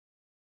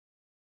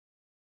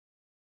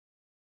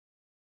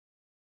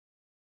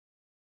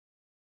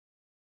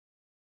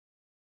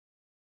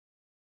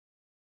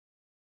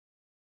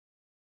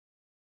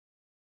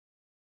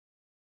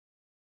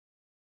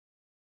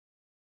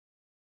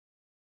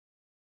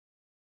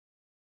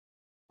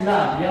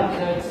Lab,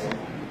 yeah, so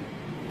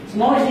it's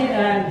noisy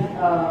and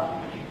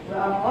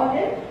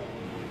okay.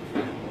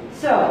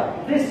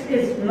 So this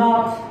is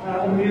not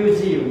a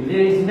museum.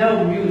 There is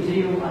no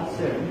museum at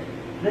CERN.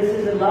 This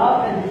is a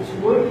lab and it's a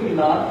working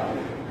lab.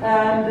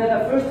 And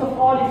first of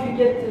all, if you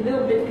get a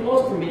little bit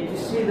close to me to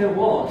see the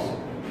walls,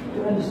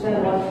 to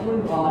understand what's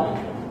going on.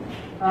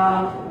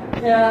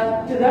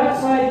 To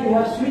that side you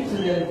have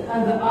Switzerland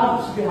and the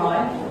Alps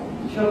behind.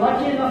 So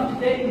lucky enough to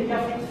take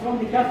from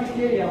the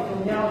cafeteria,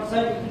 from the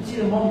outside, you can see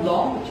the Mont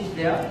Blanc, which is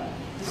there.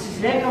 This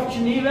is Lake of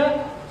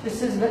Geneva.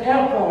 This is the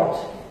airport.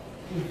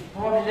 You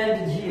probably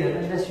landed here,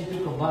 unless you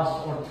took a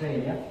bus or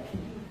train, yeah?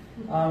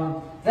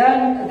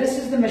 Then this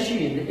is the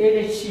machine, the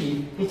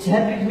LHC. It's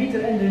 100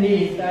 meters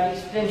underneath. I'll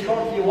explain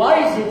shortly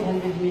why is it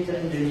 100 meters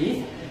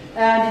underneath.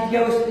 And it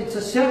goes, it's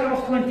a circle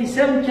of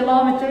 27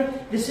 kilometers.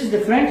 This is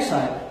the French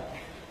side.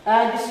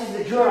 And this is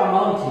the Jura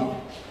Mountain,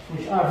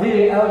 which are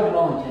very old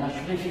mountains.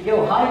 Actually, if you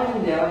go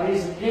hiking there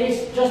is a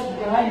place just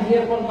behind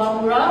here called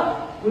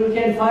Mamura, where you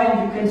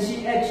can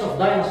see eggs of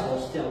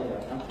dinosaurs still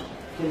there. Huh?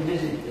 You can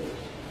visit it.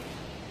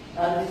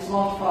 And it's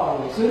not far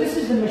away. So this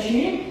is the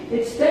machine.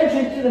 It's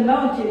tangent to the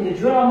mountain, the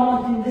Jura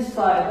Mountain this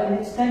side, and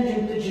it's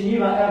tangent to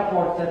Geneva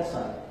Airport that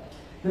side.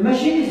 The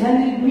machine is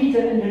 100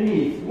 meters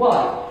underneath.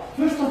 Why?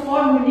 First of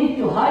all, we need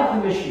to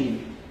hide the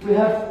machine. We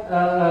have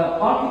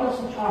particles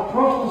which are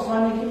protons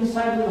running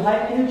inside with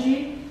high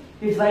energy.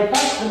 If they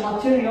touch the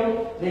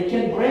material, they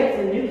can break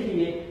the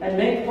nuclei and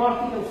make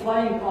particles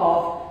flying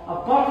off. A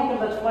particle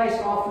that flies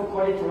off, we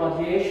call it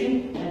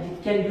radiation, and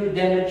it can do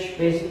damage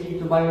basically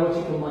to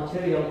biological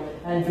material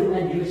and do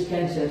induce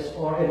cancers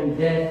or even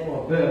death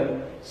or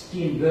burn,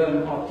 skin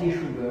burn or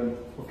tissue burn.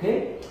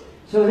 Okay?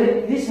 So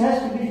this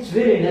has to be, it's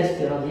very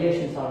nasty,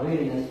 radiations are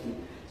very nasty.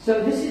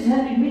 So this is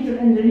 100 meters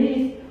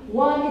underneath.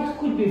 Why it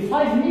could be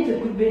 5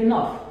 meters could be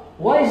enough.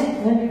 Why is it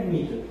 100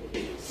 meters?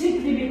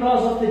 Simply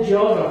because of the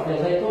geography.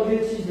 As I told you,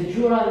 this is the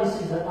Jura,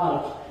 this is the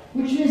Alps,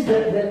 which means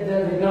that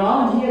the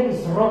ground here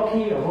is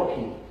rocky.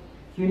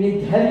 You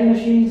need heavy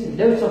machines,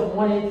 loads of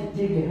money to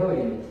dig a hole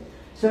in it.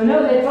 So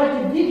now they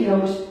try to dig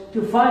holes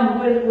to find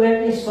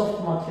where is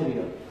soft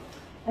material.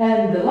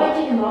 And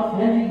lucky enough,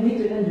 100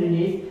 meters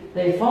underneath,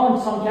 they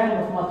found some kind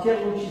of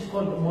material which is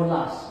called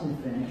molasse in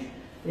French.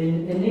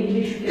 In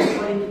English, we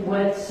call it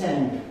wet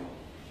sand.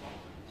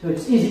 So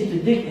it's easy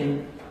to dig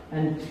in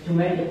and to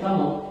make a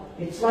tunnel.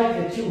 It's like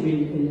the tube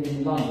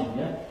in London,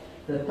 yeah?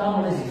 The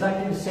tunnel is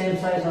exactly the same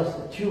size as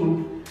the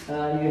tube.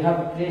 You have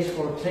a place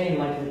for a train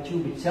like the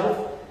tube itself.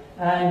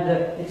 And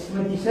it's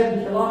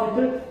 27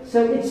 kilometers,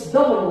 so it's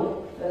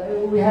double,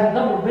 we have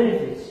double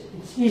benefits.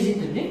 It's easy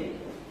to dig.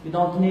 You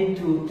don't need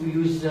to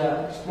use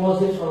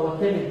explosives or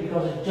whatever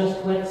because it's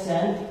just wet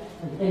sand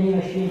and any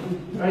machine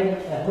could break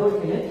a hole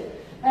in it.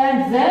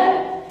 And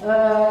then,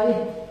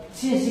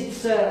 since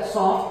it's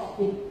soft,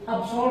 it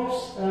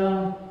absorbs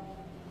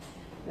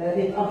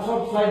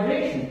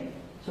vibration,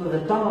 so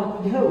the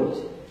tunnel could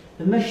hold.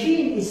 The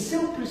machine is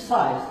so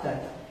precise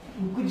that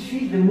you could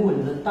feel the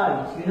moon, the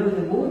tides. You know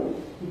the moon?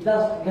 It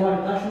does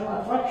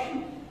gravitational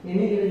attraction. In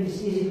England,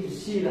 it's easy to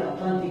see the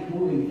Atlantic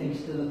moving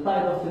thanks to the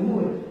tide of the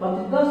moon, but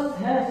it does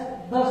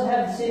have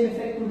the same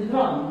effect on the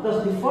ground. It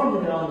does deform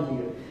the ground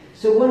here.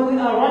 So when we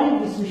are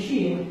running this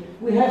machine,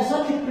 we have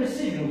such a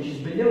precision, which is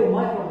below a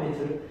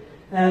micrometer,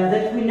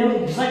 that we know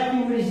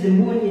exactly where is the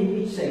moon in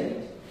each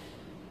segment.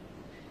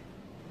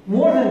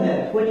 More than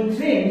that, when it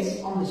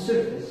rains on the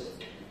surface,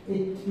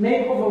 it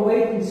may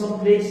overweight in some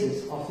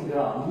places of the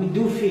ground. We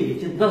do feel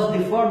it. It does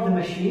deform the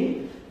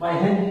machine by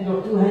 100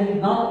 or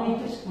 200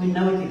 nanometers. We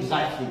know it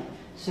exactly.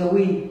 So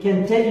we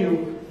can tell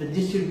you the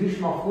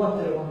distribution of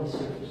water on the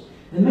surface.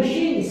 The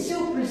machine is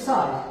so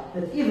precise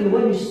that even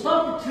when you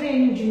start the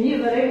train in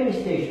Geneva railway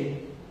station,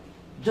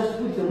 just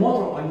put the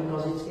motor on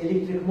because it's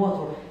electric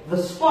motor. The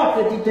spark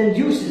that it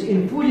induces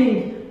in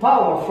pulling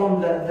power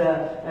from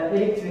the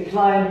electric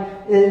line,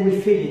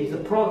 we feel it. The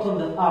protons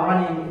that are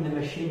running in the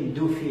machine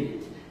do feel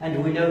it.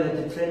 And we know that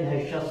the train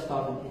has just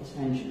started its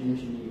engine in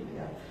Geneva.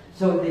 Yeah?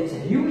 So it's a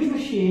huge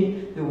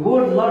machine, the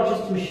world's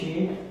largest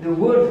machine, the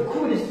world's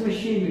coolest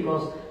machine,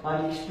 because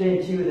I'll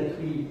explain to you that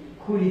we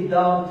cool it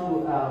down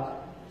to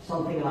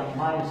something like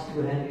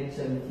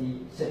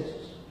 -270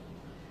 Celsius.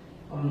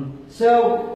 So